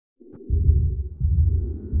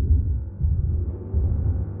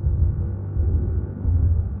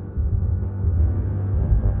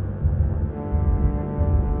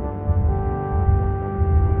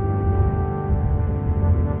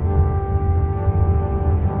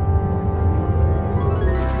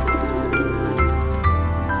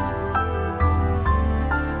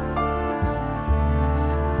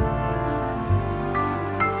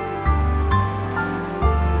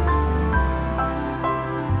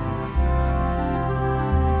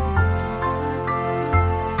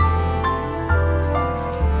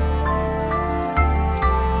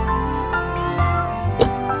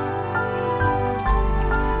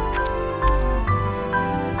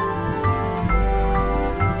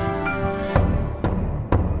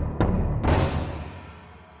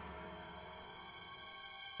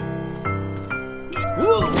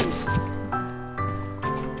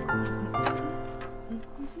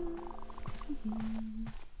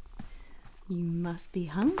You must be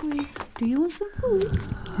hungry. Do you want some food?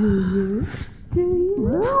 Do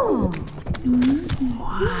you? Oh.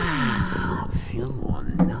 Wow, you're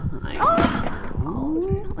nice. Oh,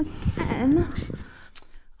 not again.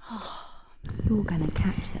 Oh, you're going to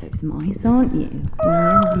catch those mice, aren't you?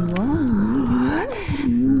 Yes,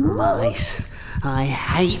 you are. Mice. I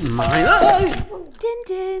hate mice.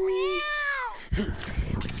 Din-dins.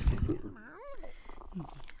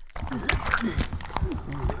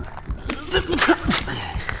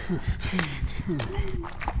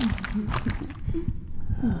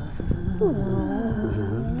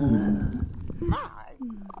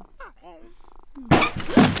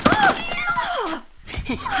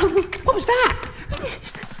 What was that?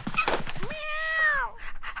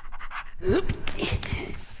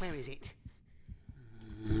 Where is it?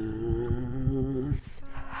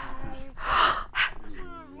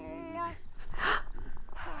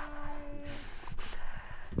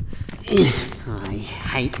 I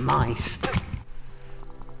hate mice.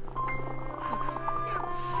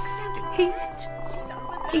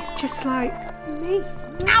 He's just like me.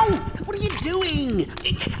 Ow! What are you doing?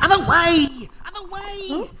 Other way! Other way!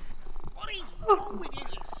 Huh? What are you wrong with you,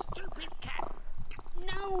 you stupid cat?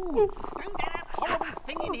 No! Don't do that horrible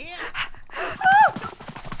thing in here!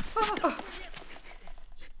 Oh,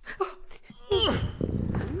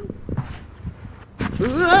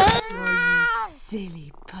 you silly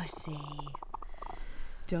pussy.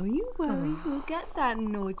 Don't you worry, we'll get that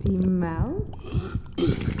naughty mouse.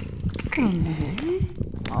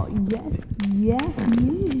 Oh, yes,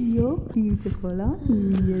 you're beautiful, aren't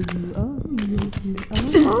you? Yes, you are.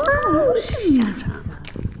 Oh, shut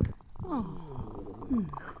up.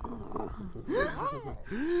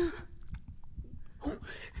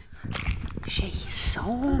 She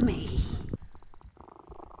saw me.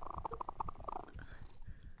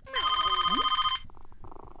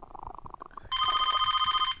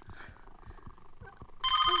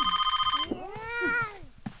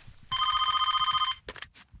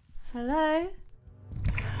 Hello?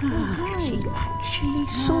 She actually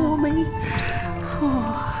saw me.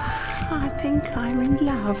 Oh, I think I'm in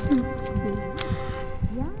love.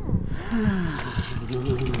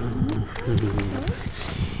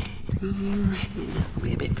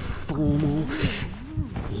 Be a bit formal.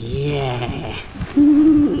 Yeah.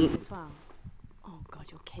 As well. Oh God,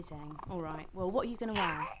 you're kidding. All right. Well, what are you gonna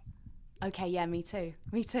wear? Okay, yeah, me too.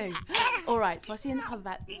 All right, so I'll see you in the pub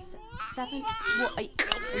about 7. What are you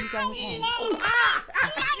going with him? All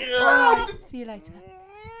right, see you later.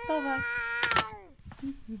 Bye-bye.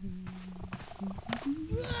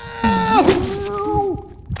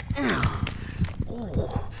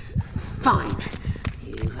 Oh, fine.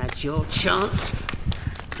 You had your chance.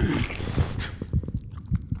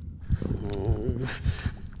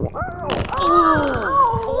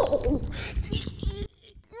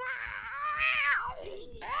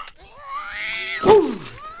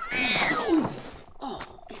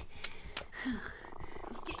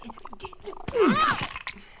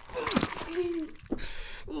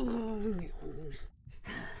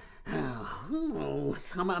 Oh,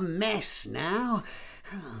 I'm a mess now.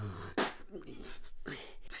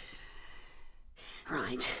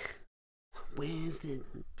 Right. Where's the...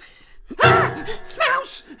 Ah!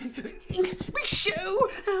 Mouse! Big show!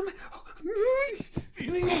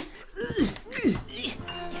 Excuse me.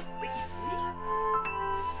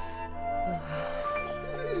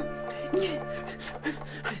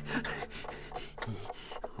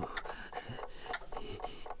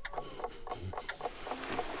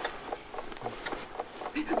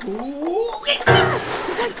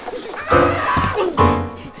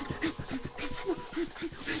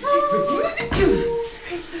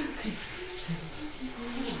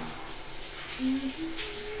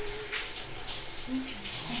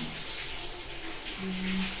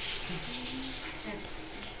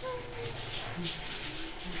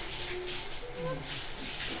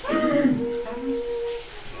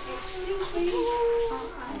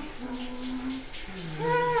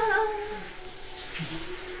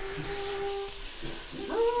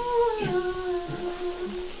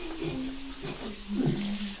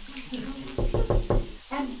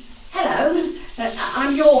 Hello,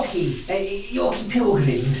 I'm Yorkie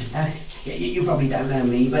Pilgrim. You probably don't know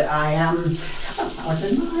me, but I was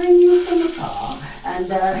admiring you from afar,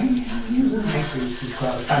 and actually, it's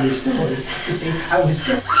quite a funny story. You see, I was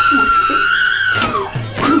just.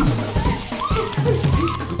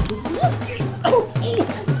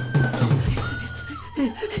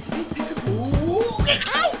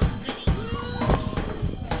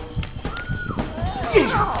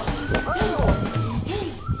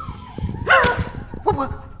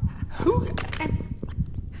 Who?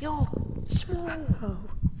 You're Small. Oh.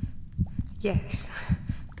 Yes.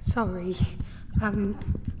 Sorry.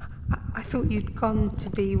 I thought you'd gone to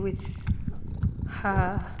be with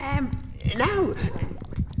her. No.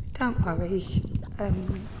 Don't worry.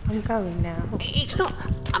 I'm going now. It's not.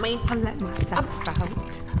 I mean, I'll let myself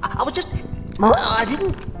out. I was just. I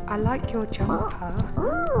didn't. I like your jumper.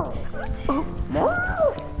 Oh,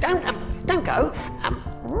 don't go.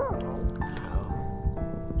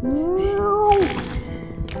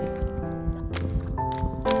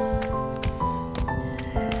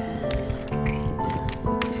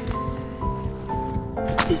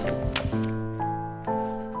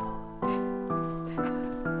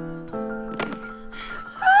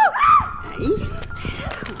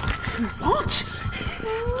 What?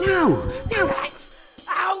 No! Get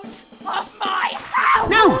out of my house!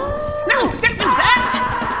 No! Don't do that!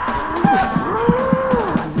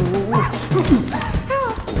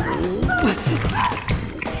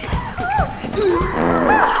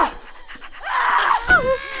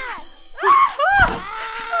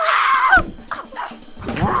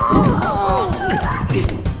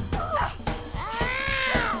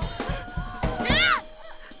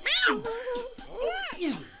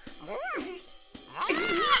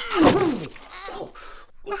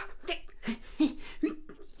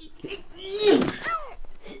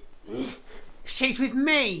 She's with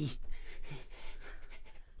me.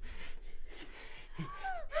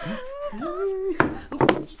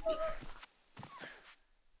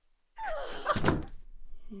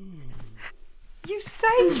 You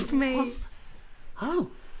saved me. Oh,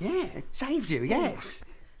 yeah, saved you, yes.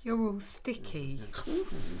 You're all sticky.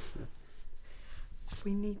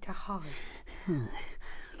 We need to hide.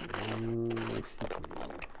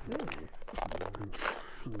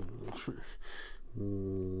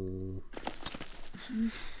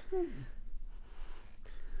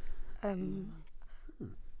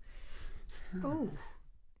 Oh.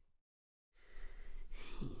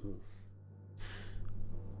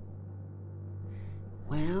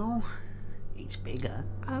 Well, it's bigger.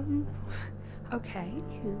 Okay.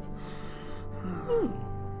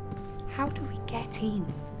 How do we get in?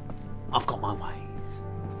 I've got my way.